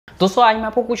दोस्तों आज मैं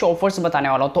आपको कुछ ऑफर्स बताने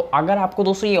वाला हूं। तो अगर आपको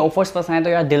दोस्तों ये ऑफर्स पसंद है तो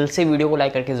यार दिल से वीडियो को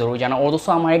लाइक करके जरूर जाना। और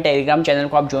दोस्तों हमारे टेलीग्राम चैनल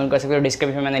को आप ज्वाइन कर सकते हो,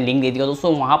 डिस्क्रिप्शन में मैंने लिंक दे दिया।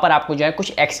 दोस्तों वहां पर आपको जो है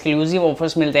कुछ एक्सक्लूसिव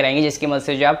ऑफर्स मिलते रहेंगे जिसकी मदद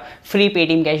से जो आप फ्री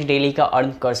पेटीएम कैश डेली का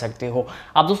अर्न कर सकते हो।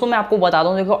 अब दोस्तों मैं आपको बता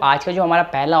दूं, देखो आज का जो हमारा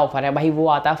पहला ऑफर है भाई वो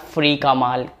आता है फ्री का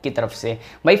माल की तरफ से।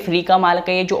 भाई फ्री का माल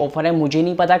का ये जो ऑफर है मुझे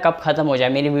नहीं पता कब खत्म हो जाए,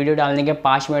 मेरी वीडियो डालने के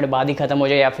 5 मिनट बाद ही खत्म हो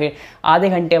जाए या फिर आधे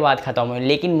घंटे बाद खत्म हो,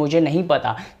 लेकिन मुझे नहीं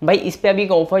पता। भाई इस पर अभी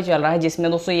एक ऑफर चल रहा है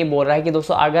जिसमें दोस्तों ये बोल रहा है कि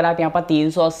दोस्तों अगर आप यहाँ पर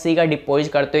 380 का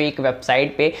डिपॉजिट करते हो एक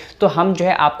वेबसाइट पे तो हम जो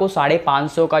है आपको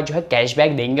 550 का जो है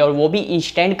कैशबैक देंगे, और वो भी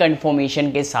इंस्टेंट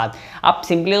कन्फर्मेशन के साथ। आप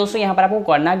सिंपली दोस्तों यहाँ पर आपको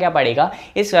करना क्या पड़ेगा,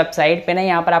 इस वेबसाइट पे ना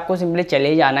यहाँ पर आपको सिंपली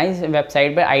चले जाना है, इस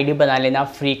वेबसाइट पर आईडी बना लेना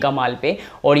फ्री का माल पे।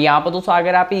 और यहाँ पर दोस्तों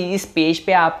अगर आप इस पेज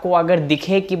पे आपको अगर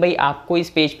दिखे कि भाई आपको इस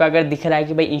पेज पे अगर दिख रहा है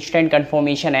कि भाई इंस्टेंट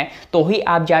कन्फर्मेशन है तो ही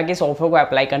आप जाके इस ऑफर को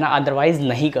अप्लाई करना, अदरवाइज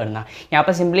नहीं करना। यहाँ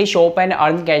पर simply shop and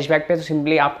earn cashback पे तो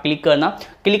सिंपली आप क्लिक करना।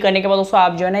 क्लिक करने के बाद दोस्तों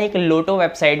आप जो है ना एक लूटो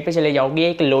वेबसाइट पे चले जाओगे,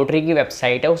 एक लॉटरी की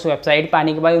वेबसाइट है। उस वेबसाइट पर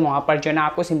आने के बाद वहाँ पर जो है ना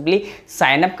आपको सिंपली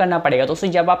साइन अप करना पड़ेगा। दोस्तों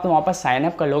जब आप वहाँ पर साइन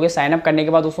अप कर लोगे, साइन अप करने के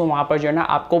बाद दोस्तों वहाँ पर जो है ना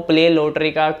आपको प्ले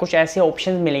लॉटरी का कुछ ऐसे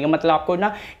ऑप्शन मिलेंगे, मतलब आपको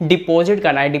ना डिपॉजिट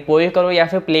करना है, डिपॉजिट करो या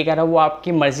फिर प्ले करो, वो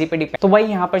आपकी मर्जी पे डिपेंड। तो भाई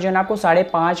यहाँ पर जो है ना आपको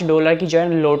 $5.5 की जो है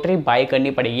लॉटरी बाय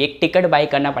करनी पड़ेगी, एक टिकट बाय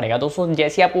करना पड़ेगा। दोस्तों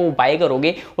जैसे आप वो बाय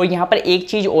करोगे, और यहाँ पर एक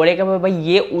चीज़ और है कि भाई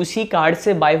ये उसी कार्ड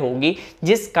से बाय होगी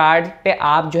जिस कार्ड पे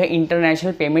आप जो है इंटरनेशनल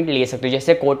पेमेंट ले सकते हो,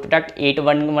 जैसे कोटक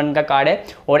 811 का कार्ड है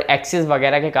और एक्सिस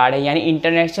वगैरह के कार्ड है, यानी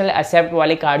इंटरनेशनल एक्सेप्ट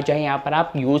वाले कार्ड जो है यहाँ पर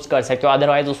आप यूज़ कर सकते हो।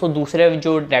 अदरवाइज दोस्तों दूसरे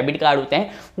जो डेबिट कार्ड होते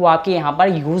हैं वो आपके यहाँ पर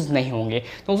यूज़ नहीं होंगे।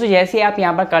 तो दोस्तों जैसे आप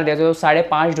यहाँ पर कर देते हो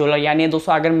 $5.5, यानी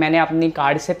दोस्तों अगर मैंने अपनी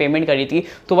कार्ड से पेमेंट करी थी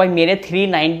तो भाई मेरे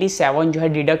 397 जो है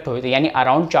डिडक्ट हुए थे, यानी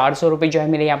अराउंड 400 रुपये जो है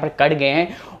मेरे यहाँ पर कट गए हैं।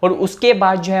 और उसके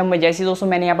बाद जो है जैसे दोस्तों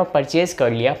मैंने यहाँ पर परचेज़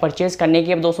कर लिया, परचेज़ करने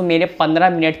के बाद दोस्तों मेरे 15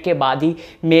 मिनट के बाद ही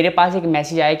मेरे पास एक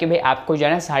मैसेज आया कि भाई आपको जो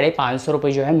है ना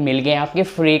 $550 जो है मिल गए आपके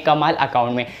फ्री का माल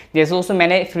अकाउंट में। जैसे दोस्तों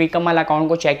मैंने फ्री का माल अकाउंट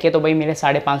को चेक किया तो भाई मेरे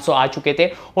 550 आ चुके थे,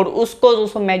 और उसको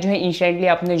दोस्तों मैं जो है इंस्टेंटली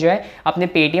अपने जो है अपने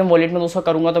पेटीएम वॉलेट में दोस्तों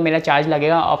करूँगा तो मेरा चार्ज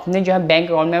लगेगा, अपने जो है बैंक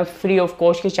अकाउंट में फ्री ऑफ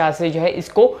कॉस्ट के चार्ज से जो है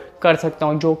इसको कर सकता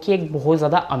हूँ, जो कि एक बहुत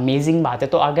ज़्यादा अमेजिंग बात है।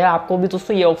 तो अगर आपको भी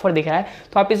दोस्तों ये ऑफर दिख रहा है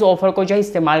तो आप इस ऑफर को जो है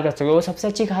इस्तेमाल कर सकते हो। सबसे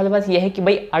अच्छी खास बात यह है कि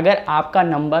भाई अगर आपका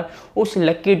नंबर उस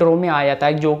लकी ड्रॉ में आ जाता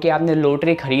है जो कि आपने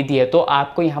लॉटरी खरीदी है तो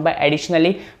आपको यहाँ पर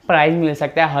एडिशनली प्राइज मिल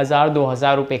सकता है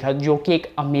 1000-2000 रुपये का, जो कि एक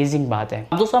अमेजिंग बात है।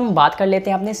 अब दोस्तों हम बात कर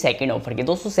लेते हैं अपने सेकंड ऑफर की।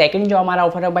 दोस्तों सेकंड जो हमारा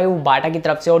ऑफर है भाई वो बाटा की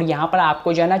तरफ से, और यहाँ पर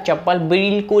आपको जो है ना चप्पल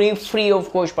बिल्कुल ही फ्री ऑफ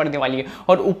कॉस्ट पड़ने वाली है,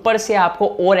 और ऊपर से आपको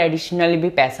और एडिशनली भी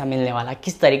पैसा मिलने वाला है।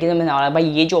 किस तरीके से मिलने वाला है भाई,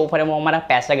 ये जो ऑफर है वो हमारा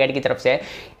पैसा गेट की तरफ से है।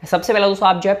 सबसे पहले दोस्तों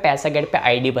आप जो है पैसा गेट पे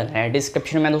आईडी बनाना है,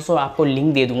 डिस्क्रिप्शन में दोस्तों आपको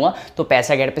लिंक दे दूंगा। तो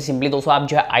पैसा गेट पे सिंपली दोस्तों आप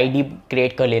जो है आईडी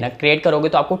क्रिएट कर लेना। क्रिएट करोगे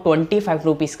तो आपको 25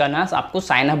 रुपीज़ का ना आपको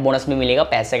साइन अप बोनस में मिलेगा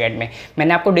पैसा गेट में।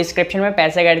 मैंने आपको डिस्क्रिप्शन में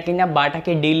पैसा गेट की ना बाटा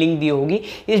की डी लिंक दी होगी,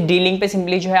 इस डी लिंक पे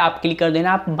सिंपली जो है आप क्लिक कर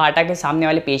देना, आप बाटा के सामने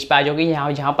वाले पेज पे आ जाओगे।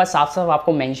 जहाँ पर साफ साफ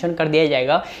आपको मेंशन कर दिया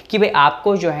जाएगा कि भाई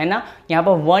आपको जो है ना यहाँ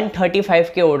पर 135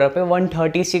 के ऑर्डर पे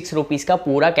 136 रुपीज़ का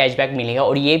पूरा कैशबैक मिलेगा,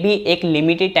 और ये भी एक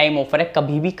लिमिटेड टाइम ऑफर है,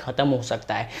 कभी भी खत्म हो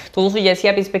सकता है। तो दोस्तों जैसे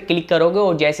आप इस पर क्लिक करोगे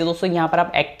और जैसे दोस्तों यहाँ पर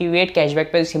आप एक्टिवेट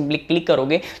कैशबैक पे सिंपली क्लिक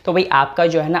करोगे तो भाई आपका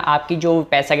जो है ना आपकी जो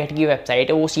पैसा गेट की वेबसाइट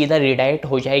है वो सीधा रिडायरेक्ट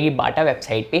हो जाएगी बाटा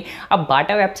वेबसाइट पे। अब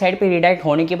बाटा वेबसाइट पे रिडायरेक्ट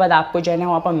होने के बाद आपको जो है ना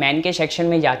वहाँ पर मैन के सेक्शन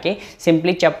में जाके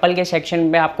सिंपली चप्पल के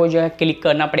सेक्शन पे आपको जो है क्लिक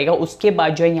करना पड़ेगा। उसके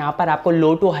बाद जो है यहाँ पर आपको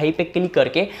लो टू हाई पे क्लिक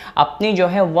करके अपनी जो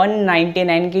है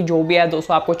 199 की जो भी है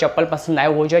दोस्तों आपको चप्पल पसंद आए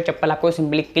वो जो है चप्पल आपको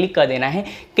सिंपली क्लिक कर देना है।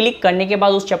 क्लिक करने के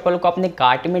बाद उस चप्पल को अपने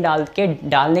कार्ट में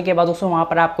डालने के बाद दोस्तों वहाँ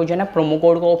पर आपको जो है ना प्रोमो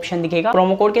कोड का ऑप्शन दिखेगा।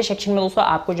 प्रोमो कोड के सेक्शन में दोस्तों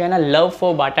आपको जो है ना लव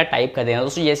फॉर बाटा टाइप कर देना।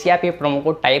 दोस्तों जैसे आप ये प्रोमो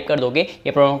कोड टाइप कर दोगे,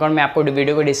 ये प्रोमो कोड मैं आपको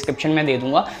वीडियो के डिस्क्रिप्शन में दे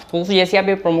दूंगा। तो दोस्तों जैसे आप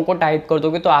ये प्रोमो कोड टाइप कर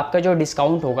दोगे तो आपका जो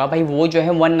डिस्काउंट होगा भाई वो जो है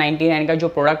 199 का जो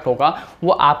प्रोडक्ट होगा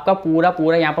वो आपका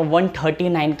पूरा यहाँ पर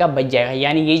 139 का बच जाएगा,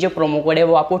 यानी ये जो प्रोमो कोड है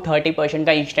वो आपको 30%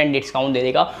 का इंस्टेंट डिस्काउंट दे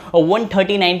देगा, और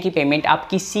 139 की पेमेंट आप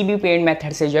किसी भी पेमेंट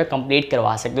मेथड से जो है कंप्लीट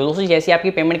करवा सकते हो। दोस्तों जैसे आपकी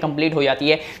पेमेंट कंप्लीट हो जाती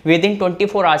है विद इन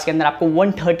 24 आवर्स के अंदर आपको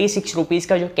 136 रुपीज़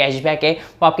का जो कैशबैक है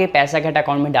वो आपके पैसा गेट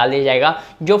अकाउंट में डाल दिया जाएगा,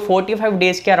 जो 45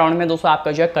 डेज़ के अराउंड में दोस्तों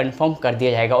आपका जो है कंफर्म कर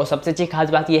दिया जाएगा। और सबसे अच्छी खास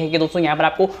बात यह है कि दोस्तों यहाँ पर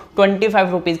आपको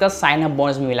 25 रुपीज़ का साइन अप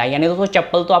बोनस मिला, यानी दोस्तों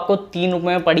चप्पल तो आपको 3 रुपये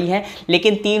में पड़ी है,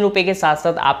 लेकिन 3 रुपये के साथ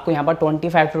साथ आपको यहाँ पर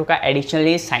 25 रुपये का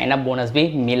एडिशनली साइन अप बोनस भी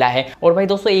मिला है। और भाई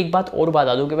दोस्तों एक बात और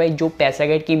बता दूं कि भाई जो पैसा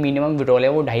गेट की मिनिमम विड्रॉल है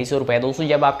वो 250 रुपये है। दोस्तों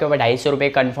जब आपके पास ₹250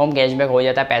 कन्फर्म कैशबैक हो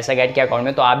जाता है पैसा गेट के अकाउंट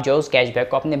में। तो आप जो है उस कैशबैक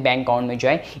को अपने बैंक अकाउंट में जो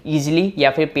है ईजिली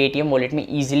या फिर पेटीएम वॉलेट में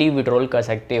ईजिली विड्रॉल कर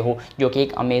सकते हो, जो कि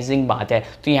एक अमेजिंग बात है।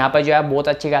 तो यहाँ पर जो है बहुत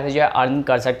अच्छी खासी जो है अर्न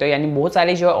कर सकते हो, यानी बहुत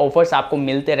सारे जो है ऑफर्स आपको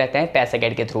मिलते रहते हैं पैसा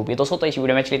गेट के थ्रू भी। दोस्तों तो इस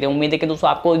वीडियो में चलिए, उम्मीद है कि दोस्तों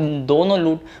आपको दोनों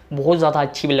लूट बहुत ज़्यादा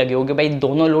अच्छी भी लगी होगी। भाई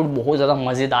दोनों लूट बहुत ज़्यादा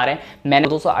मज़ेदार है। मैंने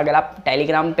दोस्तों अगर आप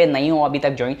टेलीग्राम पे नहीं हो अभी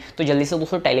तक ज्वाइन, तो जल्दी से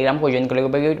दोस्तों टेलीग्राम को ज्वाइन कर लो,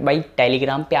 भाई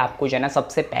टेलीग्राम पे आपको जो है ना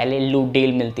सबसे पहले लूट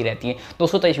डील मिलती रहती है।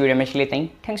 दोस्तों तो इस वीडियो में चलिए,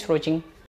 थैंक्स फॉर वॉचिंग।